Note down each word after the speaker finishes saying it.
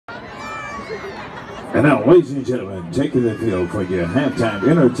And now, ladies and gentlemen, taking the field for your halftime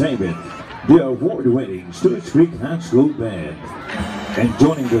entertainment, the award-winning Stewart Creek High School Band. And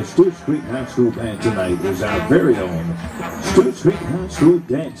joining the Stewart Creek High School Band tonight is our very own Stewart Creek High School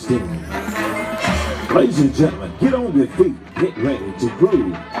Dance Team. Ladies and gentlemen, get on your feet, get ready to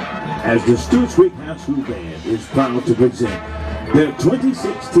groove, as the Stewart Creek High School Band is proud to present their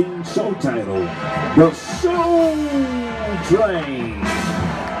 2016 show title, The Soul Train.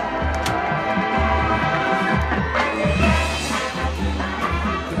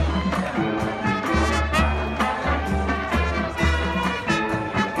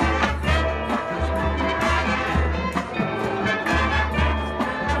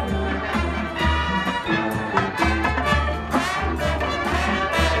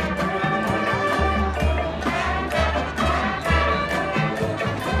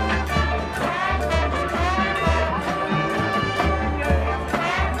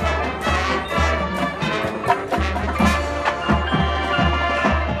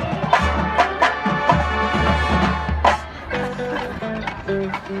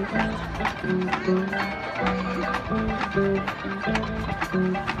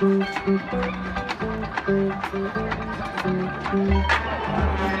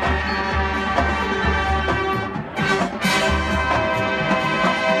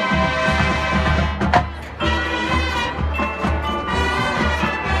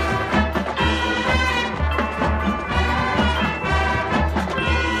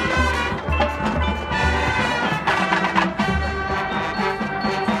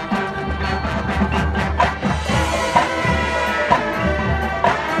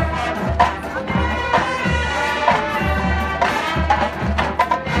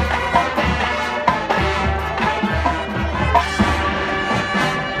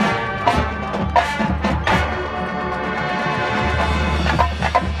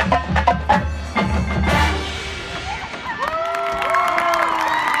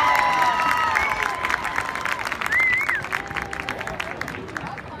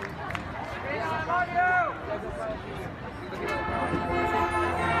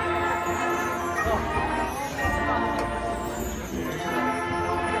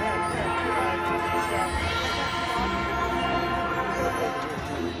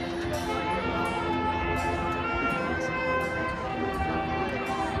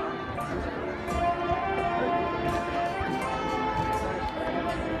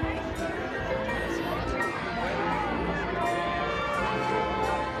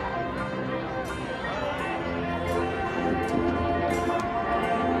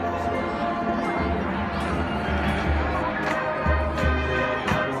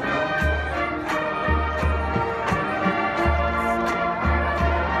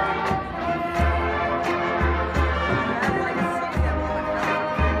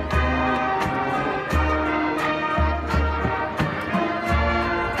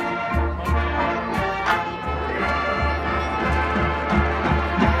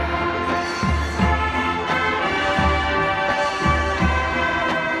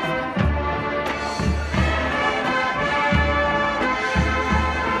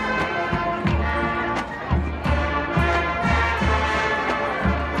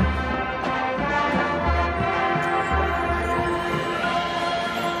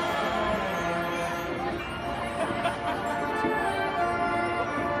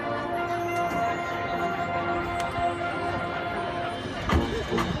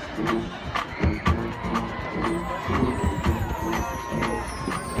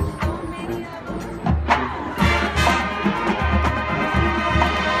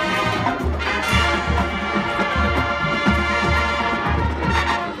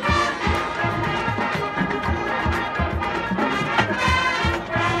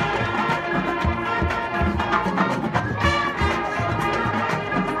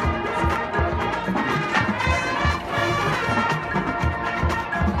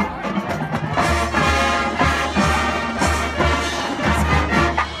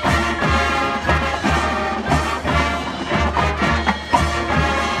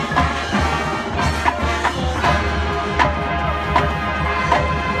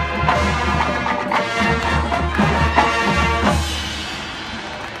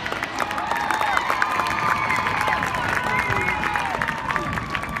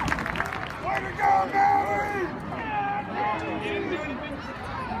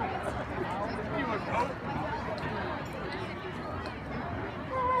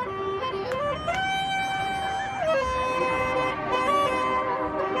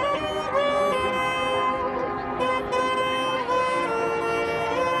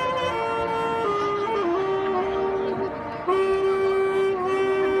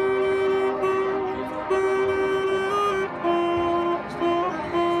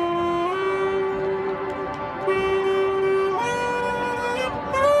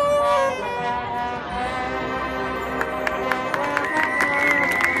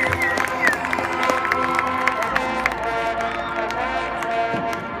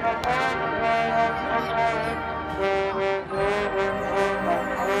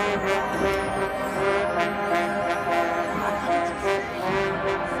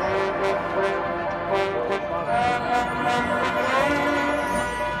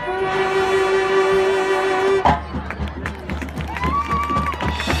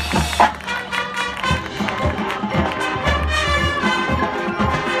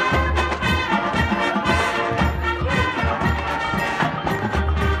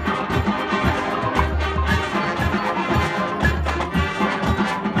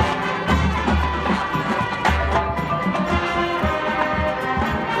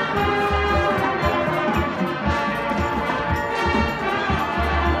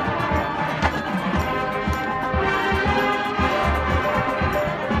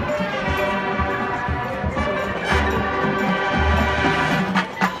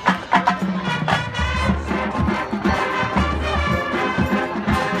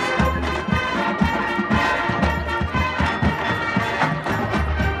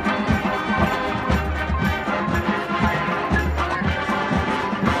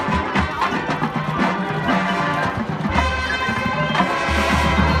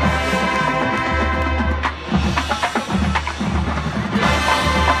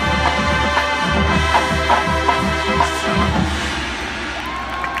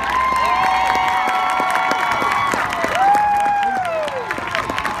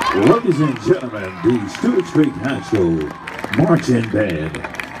 Ladies and gentlemen, the Stewart's Creek High School Marching Band.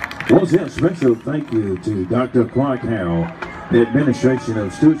 Once again, special thank you to Dr. Clark Harrell, the administration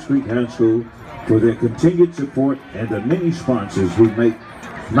of Stewart's Creek High School, for their continued support and the many sponsors who make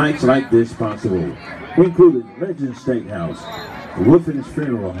nights like this possible, including Legend Steakhouse, Wolfen's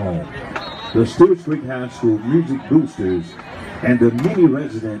Funeral Home, the Stewart's Creek High School Music Boosters, and the many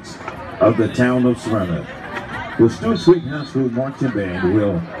residents of the town of Smyrna. The Stewart's Creek High School Marching Band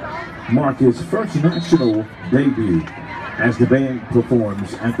will mark its first national debut as the band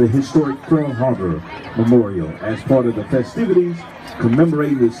performs at the historic Pearl Harbor Memorial as part of the festivities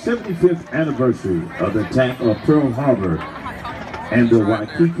commemorating the 75th anniversary of the attack of Pearl Harbor and the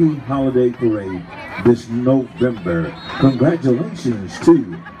Waikiki Holiday Parade this November. Congratulations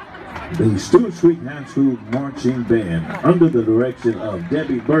to the Stewart's Creek High School Marching Band under the direction of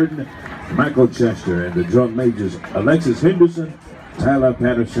Debbie Burton, Michael Chester, and the drum majors Alexis Henderson, Tyler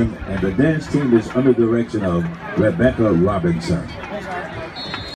Patterson, and the dance team is under the direction of Rebecca Robinson.